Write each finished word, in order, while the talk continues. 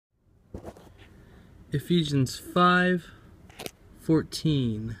Ephesians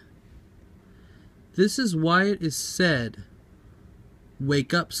 5:14. This is why it is said,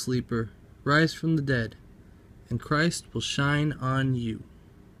 "Wake up, sleeper, rise from the dead, and Christ will shine on you."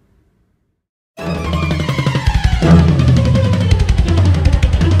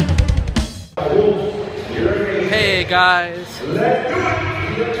 Hey guys,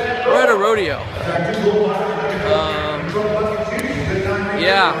 we're at a rodeo.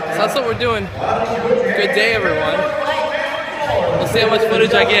 Yeah, so that's what we're doing. Good day, everyone. We'll see how much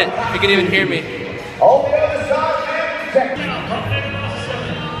footage I get. If you can even hear me. On the other side, man.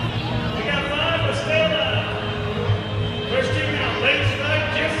 We got 5, but stay alive. First team out, ladies tonight,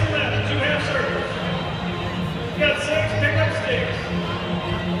 just 11, 2 half circles. We got 6, pick up sticks.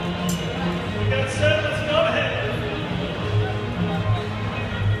 We got 7, let's go ahead.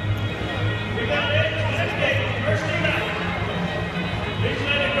 We got 8, let's get first team out. Ladies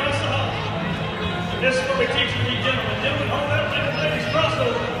tonight across the hall. This is what we teach you gentlemen. Gentlemen, hold that, ladies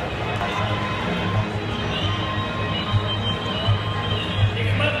crossover.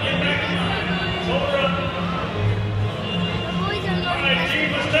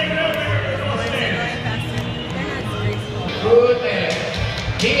 Good man.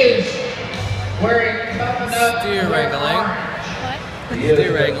 He is wearing coming up. Steer wrangling.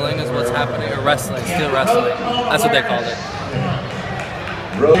 Steer wrangling is what's happening, or wrestling, steel wrestling. That's what they called it.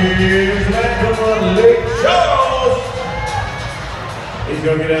 Here's the man from Lake Charles. He's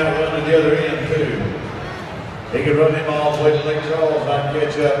going to get out and run to the other end, too. He can run him all the way to Lake Charles. I can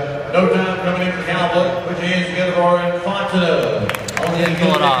catch up. No time coming in for Cowboy. Put your hands together for Infantino. On the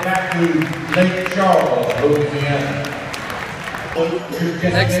going off. Back to Lake Charles, Louisiana.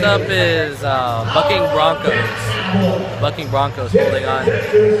 Next up is Bucking Broncos. Bucking Broncos holding on. Oh,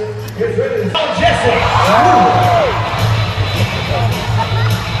 Jesse!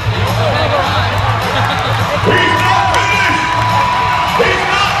 He's not finished! He's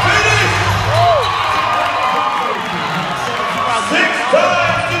not finished! 6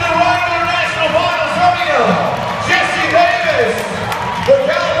 times to the right international finals rodeo. Jesse Davis, the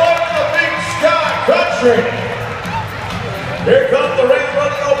cowboy from the Big Sky Country. Here comes the round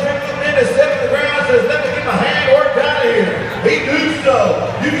rodeo, picks the men to step to the ground, says, "Let me get my hand worked out of here." He do so.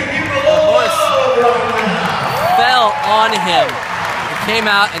 You can give him a little love right now. Fell on him. It came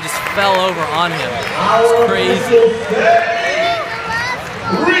out and just fell over on him. It's crazy.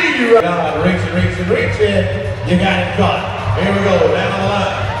 God, reach it. You got it caught. Here we go, down the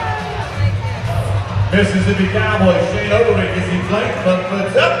line. Mississippi Cowboy Shane Overwick as he flanks, front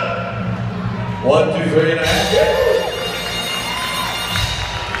foot's up. 1, 2, 3 and a half.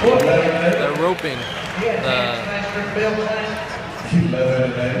 They're roping the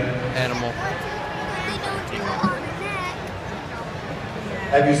animal.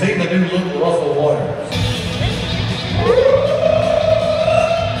 Have you seen the new look Russell Waters?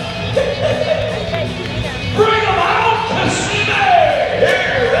 Bring them out to see me!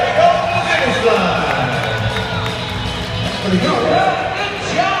 Here they go to the finish line. Pretty good, right? Good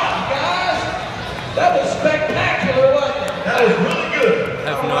job, guys. That was spectacular, wasn't it? That was really good. I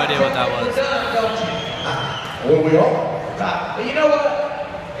have no idea what that was. Well, we are. But you know what?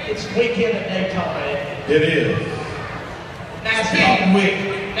 It's weekend at Daytona. It is. NASCAR week.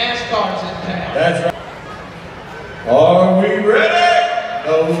 NASCAR's in town. That's right. Are we ready?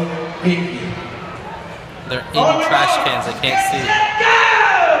 No, peeky. They're eating trash cans. I can't see. Let's go!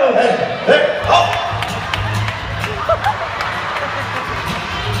 Hey, hey, oh!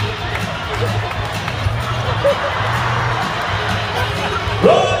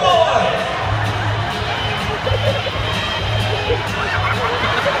 Run, boy!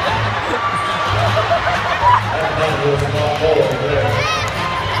 That was a small boy there.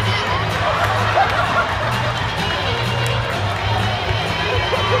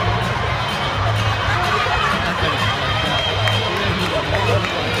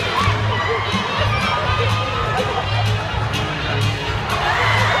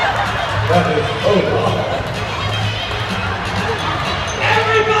 That is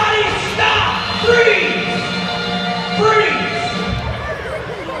Everybody stop! Freeze! Freeze!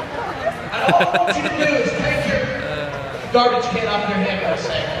 And all I want you to do is take your garbage can off your head for a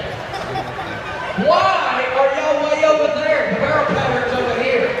second. Why are y'all way over there? The barrel pattern's over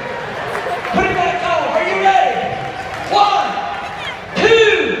here. Put it back on. Are you ready? 1, 2,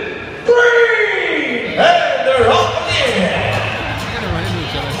 3! and they're off again.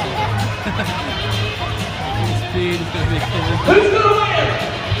 Who's gonna win?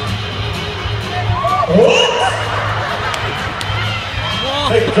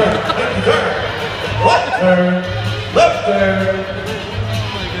 Take a turn, take a turn. Left turn, left turn.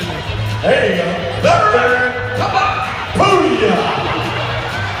 There you go. The third. Come on. Booyah.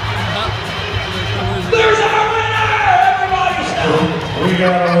 There's our winner! Everybody stop! We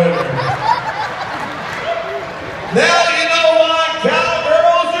got a winner. Now you know why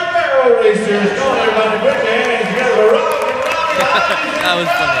cowgirls are barrel racers. Come on, everybody, put your hands together. Rock and rock and That was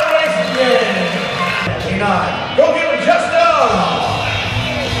funny. racing game. 29. Go get him, Justin.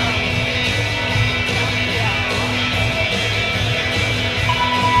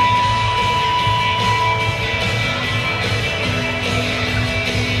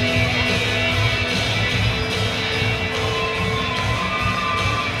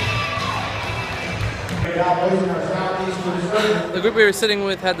 The group we were sitting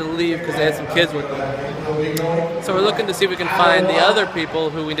with had to leave because they had some kids with them. So we're looking to see if we can find the other people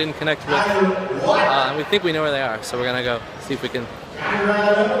who we didn't connect with. And we think we know where they are, so we're gonna go see if we can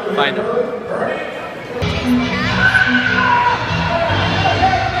find them.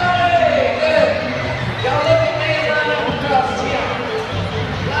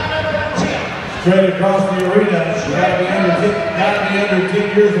 Straight across the arena. You gotta be under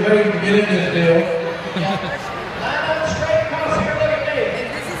 10 years of age to get in this deal. If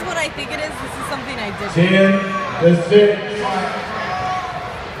this is what I think it is, this is something I did. 10 to 6.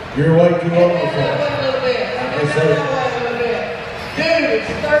 You're way too old for that. Yes, sir. Dude, it's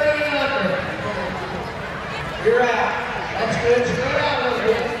 30 and under. You're out. That's good. Straight out a little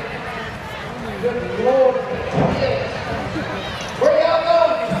bit. Good Lord. Yes. Where y'all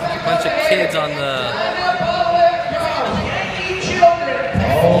going? Come back Bunch of over kids here. on the Line up all the way across. Yankee children.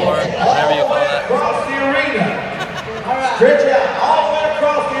 floor, whatever you call that. Across the arena. All right. Stretch out. All the way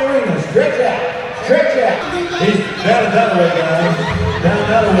across the arena. Stretch out. Stretch out. He's down that way, guys. Down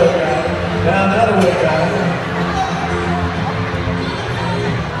that way, guys. Down that way, guys.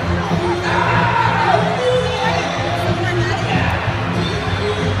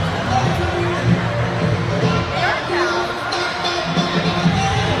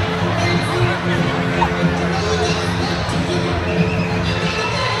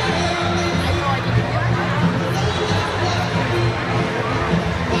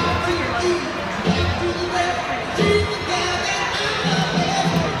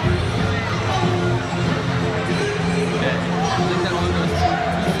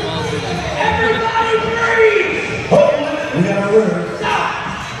 Everybody freeze! We got our winner. Stop!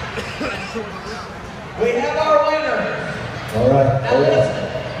 We have our winner. All right. Now listen,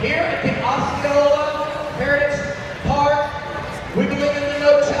 here at the Osceola Heritage Park, we believe in the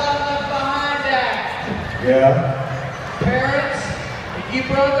No Child Left Behind Act. Yeah. Parents, if you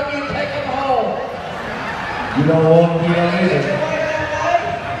brought them, you take them home. You don't want to be on Get your either. way that way.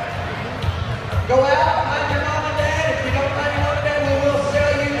 Go out, find your mom and dad. If you don't find your mom and dad, we will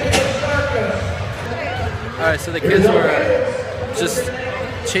sell you to the circus. Alright, so the kids were just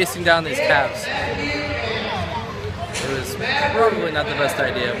chasing down these calves. It was probably not the best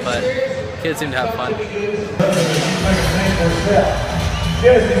idea, but kids seem to have fun.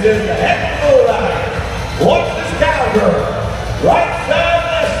 Jesse did the heck of a ride. Watch this cowgirl. Right side,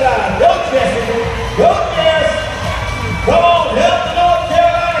 left side. Go, Jesse. Go, Jess. Come on, help the North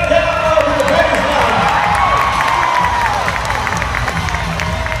Carolina cowgirl to the finish line.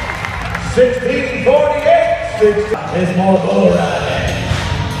 16:48. 16. There's more bull riding.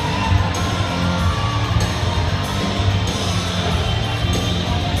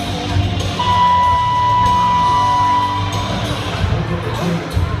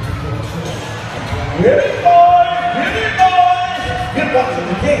 Get it, boys! Get it, boys! Get what's in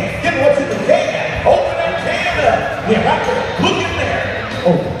the can! Get what's in the can! Open that can up! Yeah, right there! Look in there!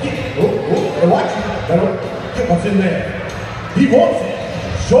 Oh, get it! Better watch it! Better get what's in there! He wants it!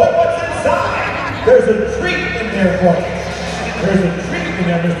 Show him what's inside! There's a treat in there for you! There's a treat in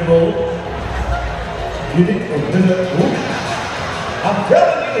there, Mr. Bull! You think, I'm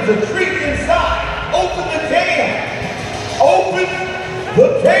telling you, there's a treat inside! Open the can! Open the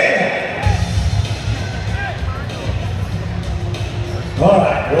can! All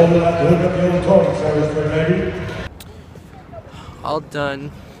right, well, we'll have to hook up the old towing service for maybe. All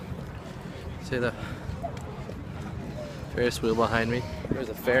done. See the Ferris wheel behind me. There's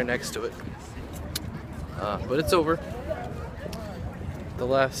a fair next to it. But it's over. The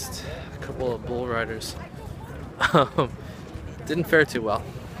last couple of bull riders didn't fare too well.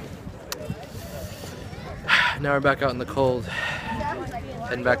 Now we're back out in the cold,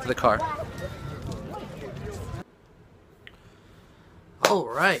 heading back to the car.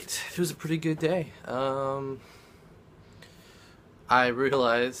 Alright, it was a pretty good day. I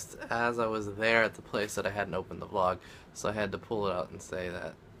realized as I was there at the place that I hadn't opened the vlog, so I had to pull it out and say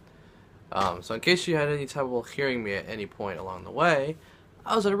that. So in case you had any trouble hearing me at any point along the way,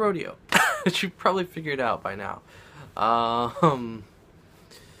 I was at a rodeo. which you probably figured out by now. One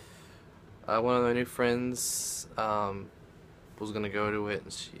of my new friends was gonna go to it,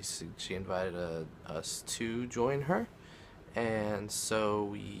 and she invited us to join her, and so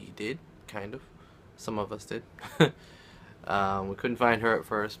we did, kind of. Some of us did. We couldn't find her at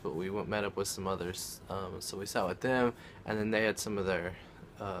first, but we met up with some others. So we sat with them, and then they had some of their,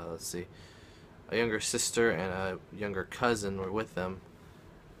 let's see, a younger sister and a younger cousin were with them.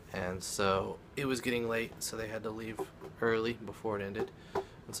 And so it was getting late, so they had to leave early before it ended.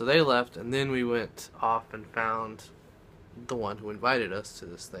 And so they left, and then we went off and found the one who invited us to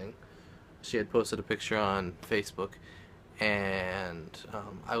this thing. She had posted a picture on Facebook, and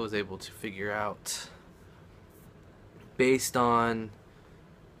I was able to figure out, based on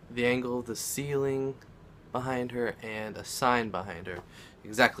the angle of the ceiling behind her and a sign behind her,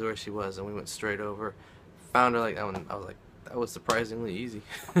 exactly where she was, and we went straight over, found her like that one. I was like, that was surprisingly easy.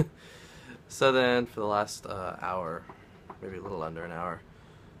 So then for the last hour, maybe a little under an hour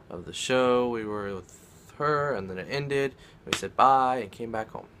of the show, we were with her, and then it ended. We said bye and came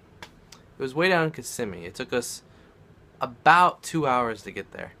back home. It was way down in Kissimmee. It took us about 2 hours to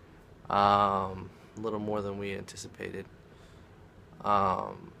get there. A little more than we anticipated.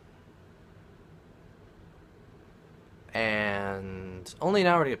 And only an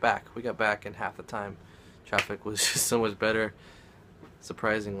hour to get back. We got back in half the time. Traffic was just so much better,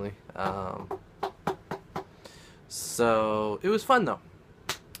 surprisingly. So it was fun though.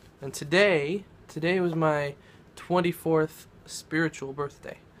 And today was my 24th spiritual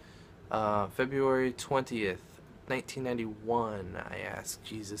birthday. February 20th, 1991, I asked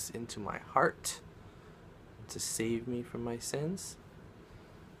Jesus into my heart to save me from my sins.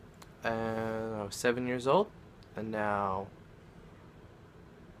 And I was 7 years old, and now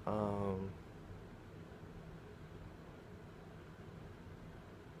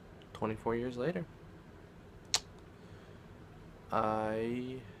 24 years later,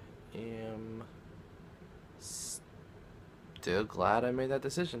 I am still glad I made that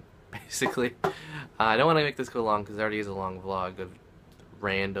decision, basically. I don't want to make this go long because it already is a long vlog of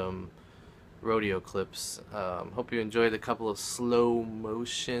random rodeo clips. Hope you enjoyed a couple of slow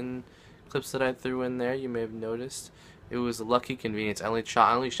motion clips that I threw in there. You may have noticed. It was a lucky convenience. I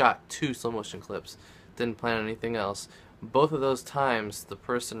only shot 2 slow motion clips. Didn't plan on anything else. Both of those times, the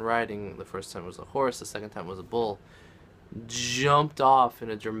person riding, the first time was a horse, the second time was a bull, jumped off in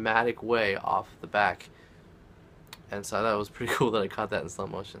a dramatic way off the back. And so that was pretty cool that I caught that in slow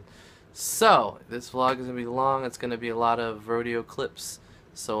motion. So this vlog is going to be long. It's going to be a lot of rodeo clips.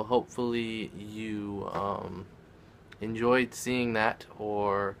 So hopefully you enjoyed seeing that,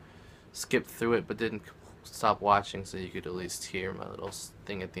 or skipped through it but didn't stop watching so you could at least hear my little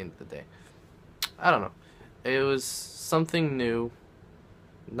thing at the end of the day. I don't know. It was something new.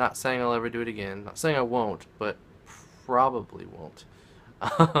 Not saying I'll ever do it again. Not saying I won't, but probably won't.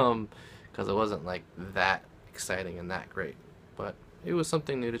 Because it wasn't like that exciting and that great. But it was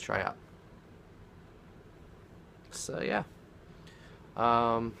something new to try out. So yeah.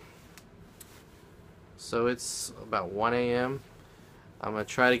 So it's about 1 a.m. I'm going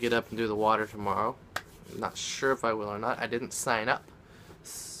to try to get up and do the water tomorrow. I'm not sure if I will or not. I didn't sign up.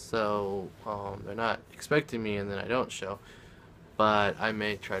 So they're not expecting me and then I don't show. But I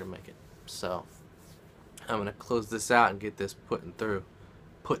may try to make it. So I'm going to close this out and get this putting through.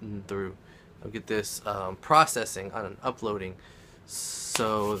 I'll get this processing on uploading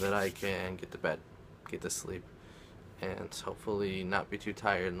so that I can get to bed, get to sleep, and hopefully not be too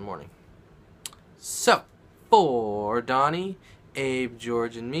tired in the morning. So, for Donnie, Abe,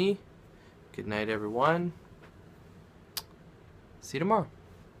 George, and me, good night everyone. See you tomorrow.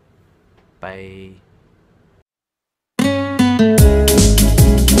 Bye.